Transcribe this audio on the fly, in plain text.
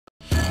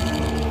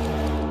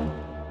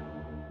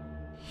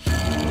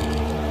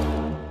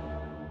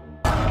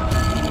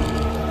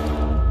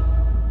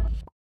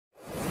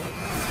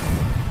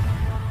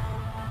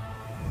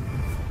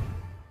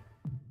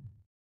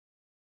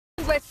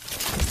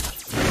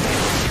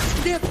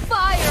The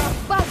fire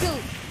of battle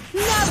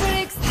never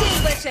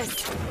extinguishes!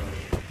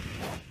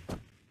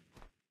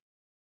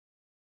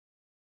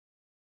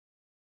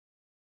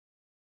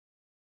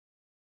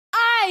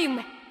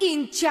 I'm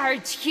in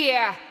charge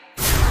here!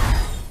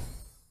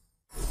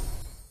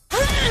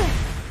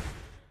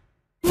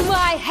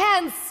 My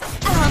hands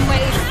are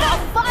made for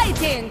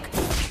fighting!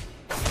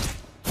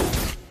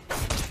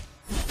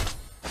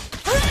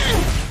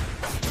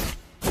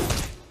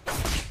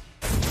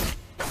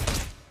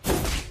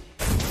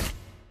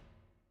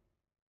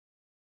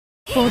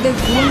 For the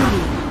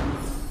glory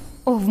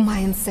of my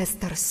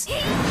ancestors.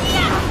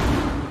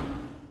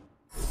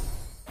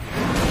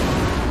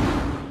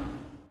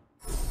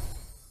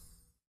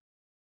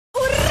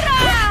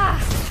 Hurrah!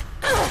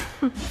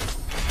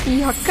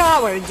 Your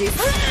cowardice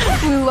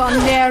will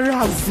only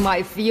arouse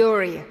my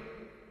fury.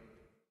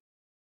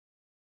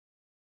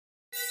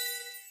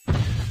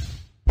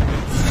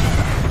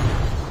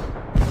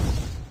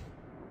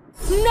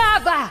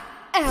 Never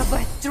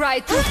ever try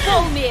to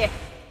fool me!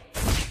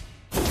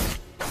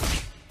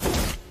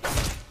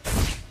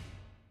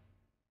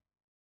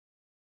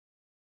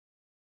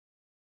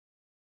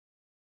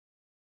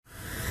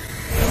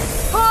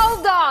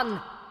 Hold on!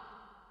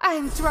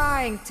 I'm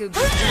trying to be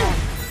gentle.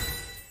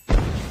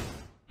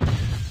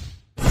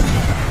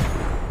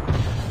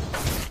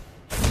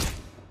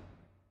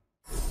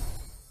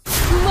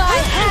 My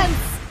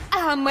hands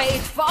are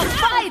made for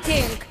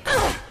fighting!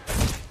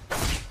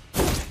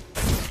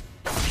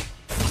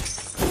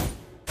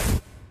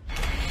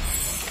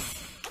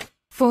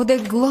 For the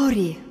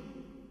glory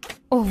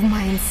of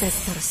my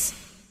ancestors.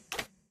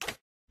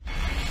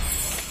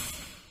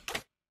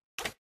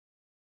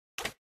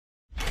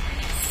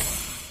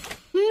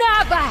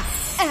 Never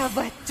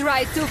ever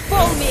try to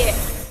fool me!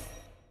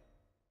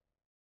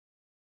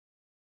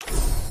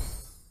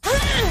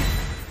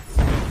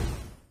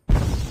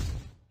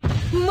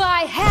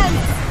 My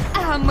hands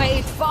are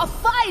made for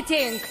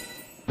fighting!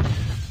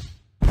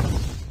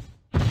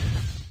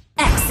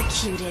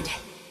 Executed.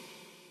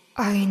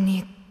 I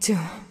need to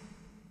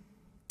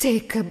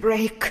take a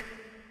break.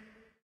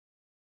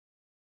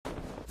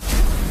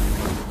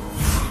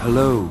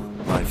 Hello,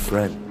 my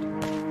friend.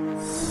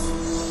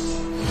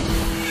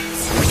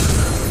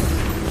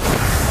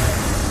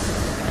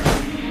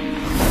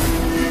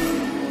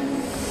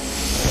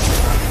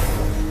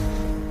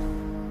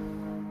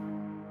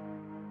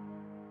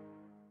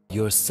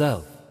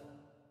 Yourself.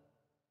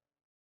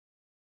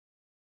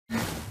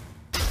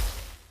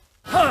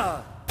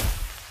 Ha!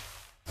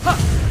 Ha!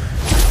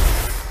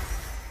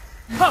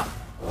 Ha!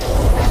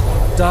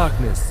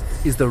 Darkness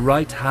is the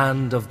right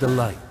hand of the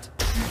light.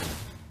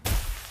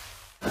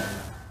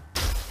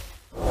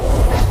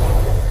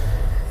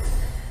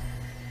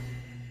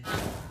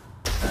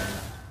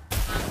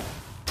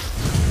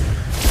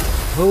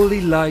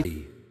 Holy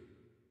light.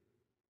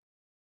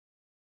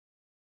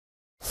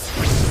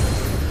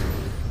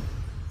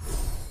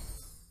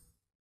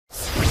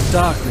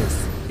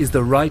 Darkness is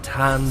the right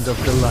hand of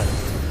the light.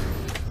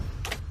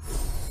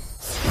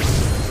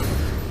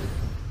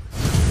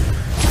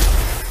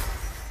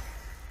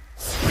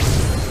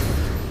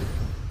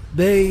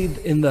 Bathe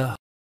in the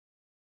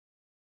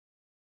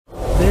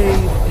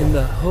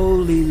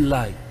holy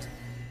light.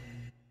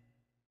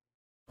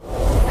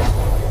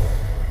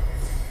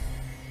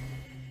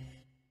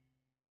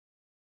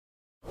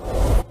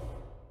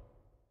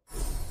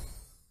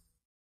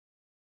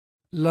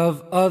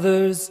 Love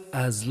others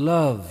as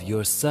love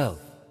yourself.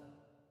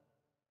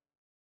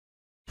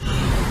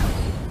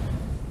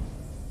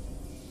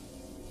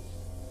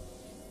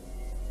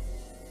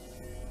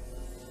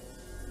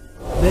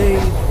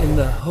 Bathe in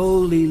the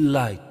holy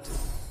light.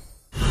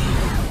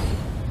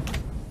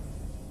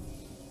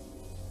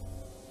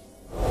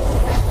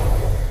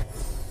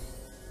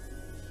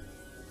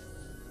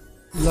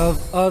 Love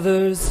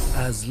others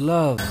as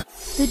love.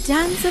 The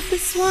dance of the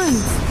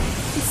swans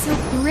is so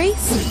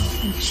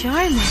graceful and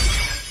charming.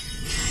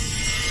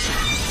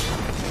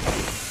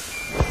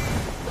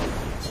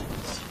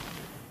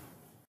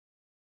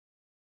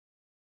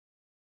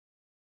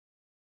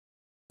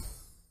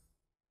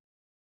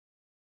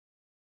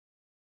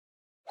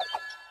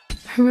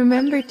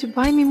 Remember to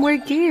buy me more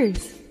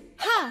gears.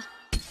 Ha!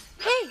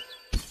 Hey!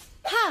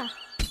 Ha!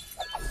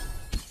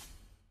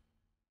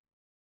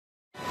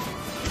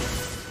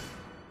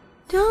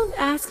 Don't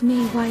ask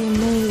me why a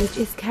mage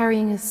is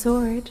carrying a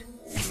sword.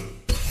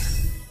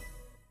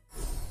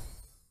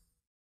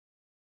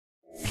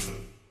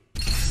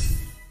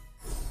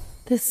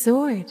 The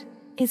sword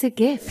is a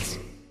gift.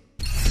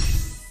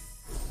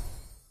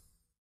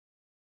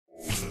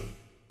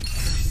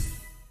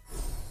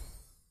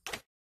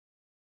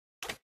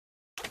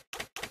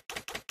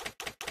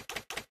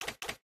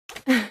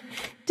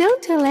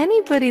 Don't tell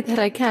anybody that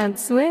I can't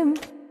swim.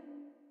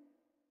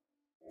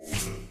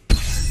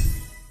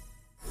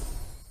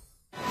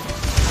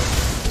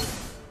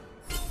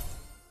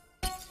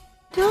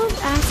 Don't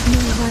ask me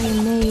why a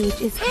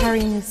mage is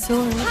carrying a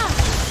sword.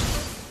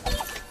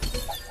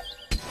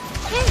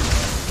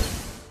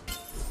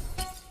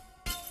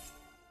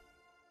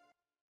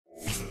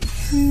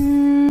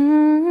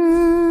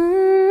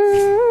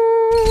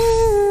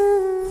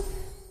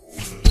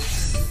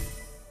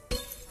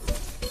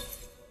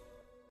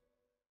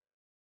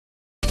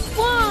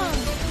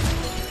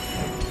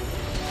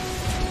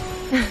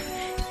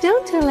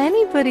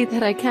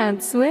 that I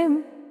can't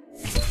swim.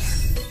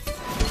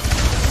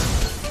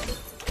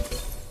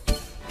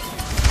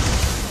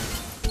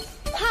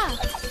 Ha!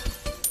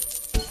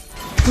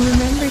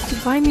 Remember to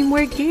buy me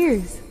more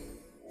gears.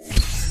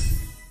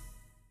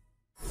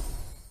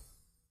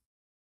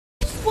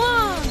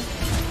 Swung!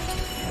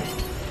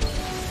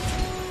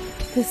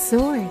 The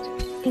sword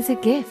is a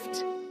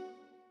gift.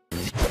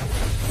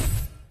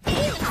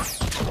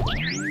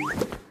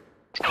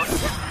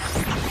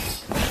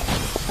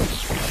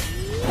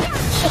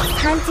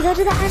 It's time to go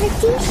to the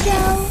NFT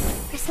show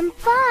for some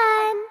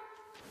fun.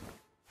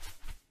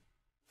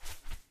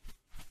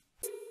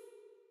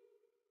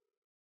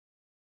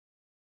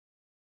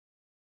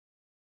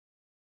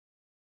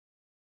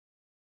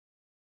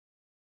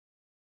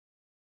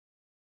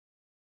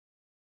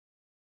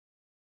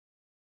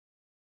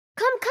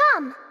 Come,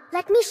 come,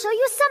 let me show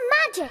you some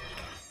magic.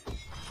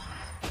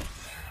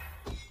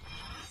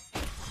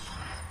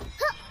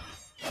 Huh.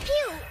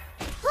 Pew.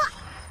 Huh.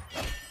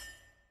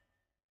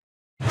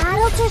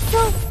 Adults are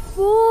so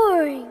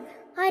boring.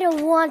 I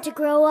don't want to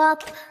grow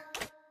up.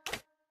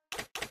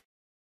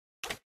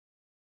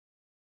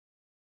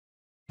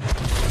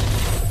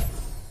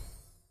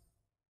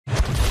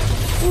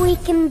 We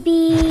can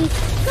be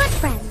good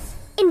friends,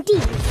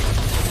 indeed.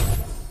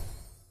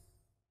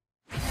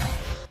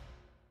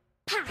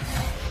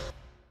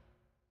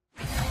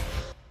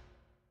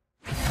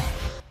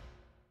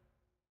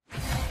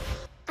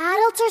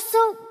 Adults are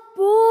so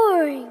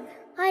boring.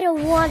 I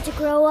don't want to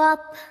grow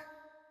up.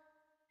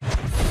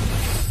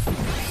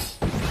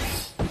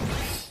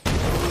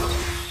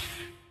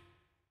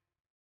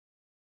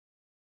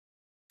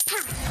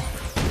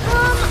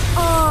 Come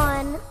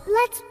on,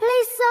 let's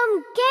play some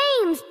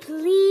games,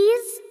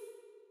 please.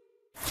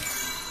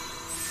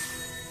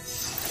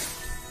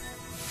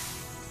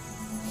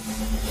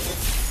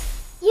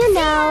 You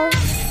know,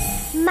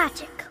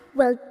 magic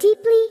will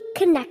deeply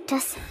connect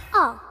us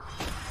all.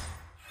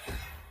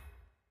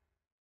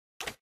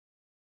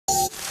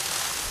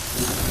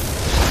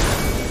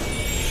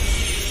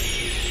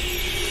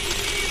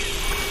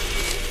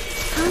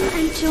 Come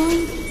and join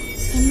me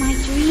in my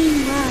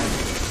dream world.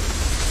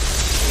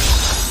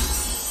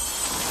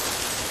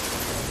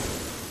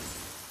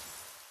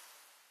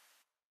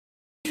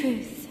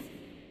 Truth.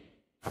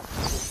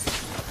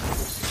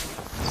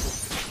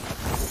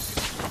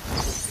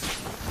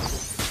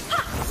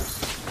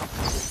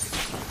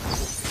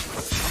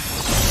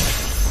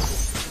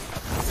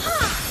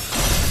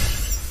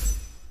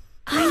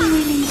 I'm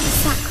willing to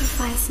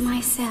sacrifice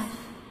myself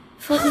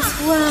for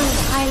this world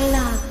I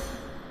love.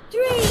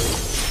 Dream!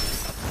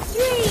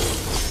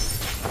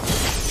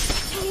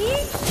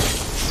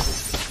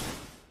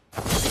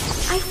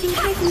 I think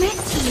I've met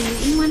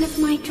you in one of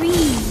my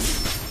dreams.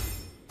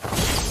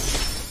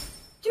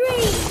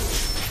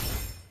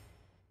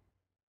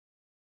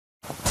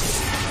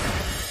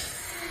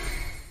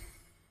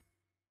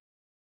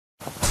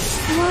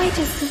 Why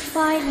does the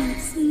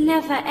violence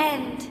never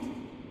end?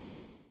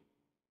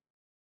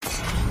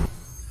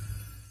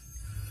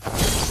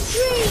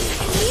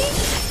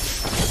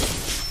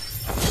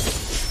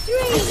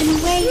 I've been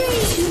away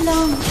for too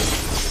long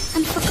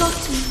and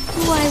forgotten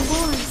who I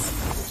was.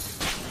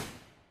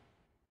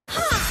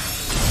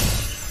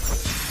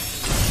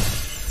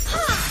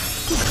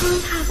 You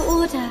can't have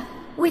order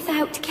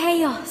without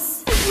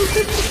chaos.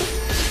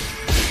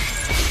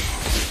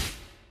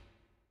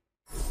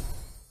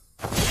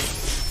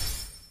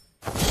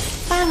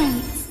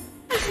 Balance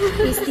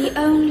is the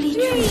only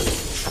truth.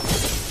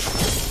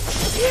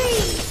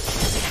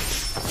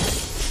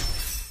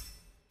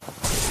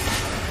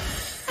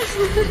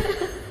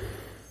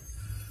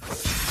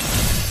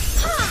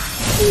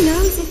 Who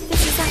knows if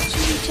this is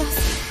actually just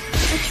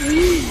a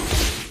dream?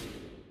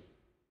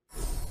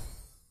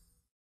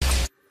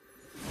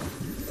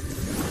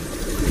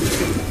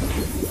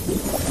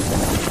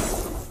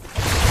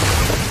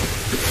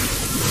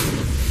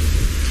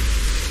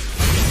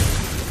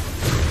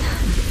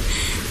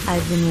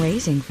 I've been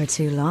waiting for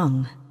too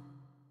long.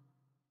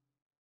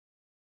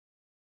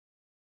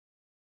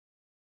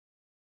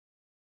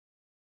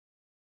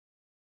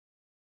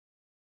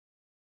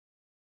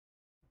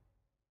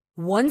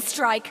 One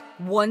strike,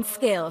 one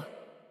skill.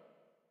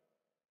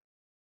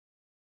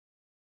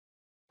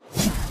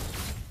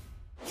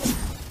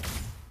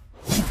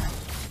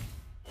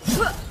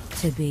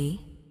 To be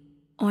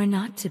or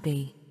not to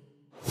be.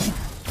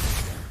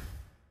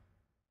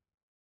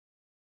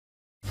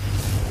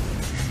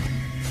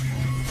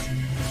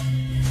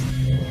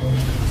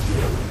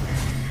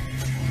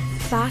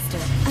 Faster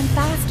and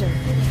faster.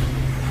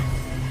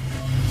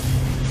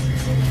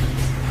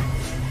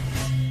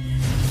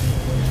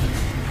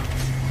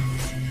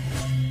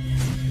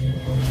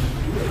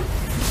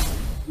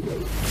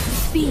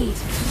 Speed,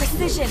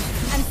 precision,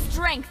 and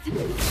strength.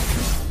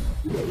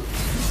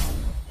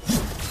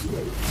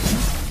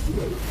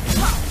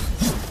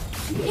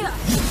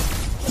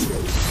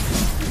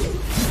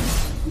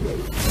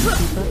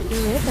 Keep up the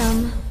rhythm.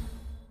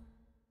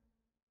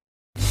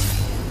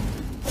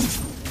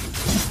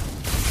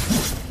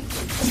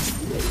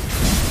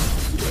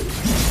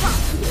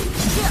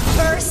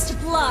 First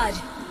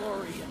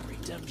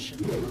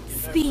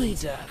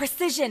Speed,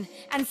 precision,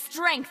 and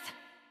strength.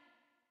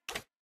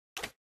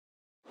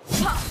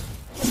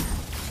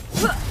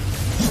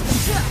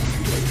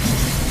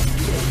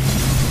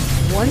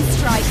 One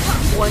strike,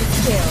 one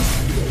skill.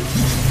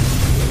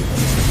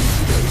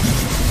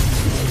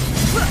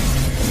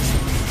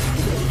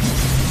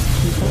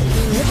 Keep up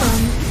the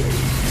rhythm.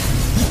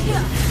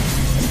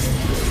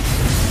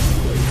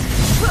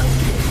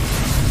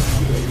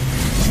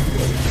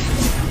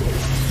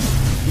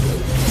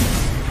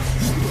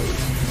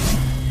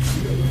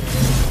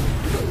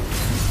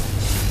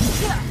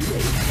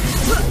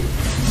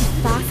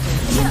 Faster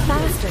and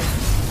faster.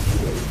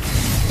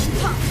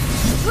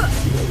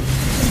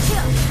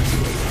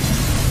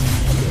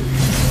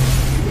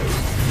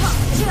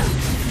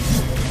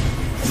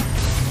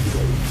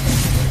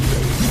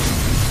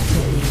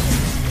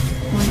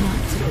 Or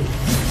not to be.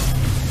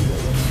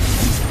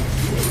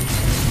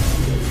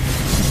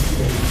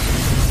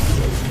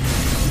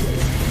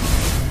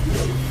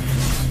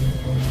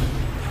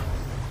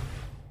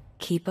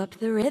 Keep up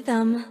the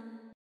rhythm.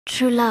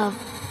 True love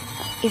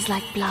is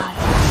like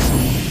blood.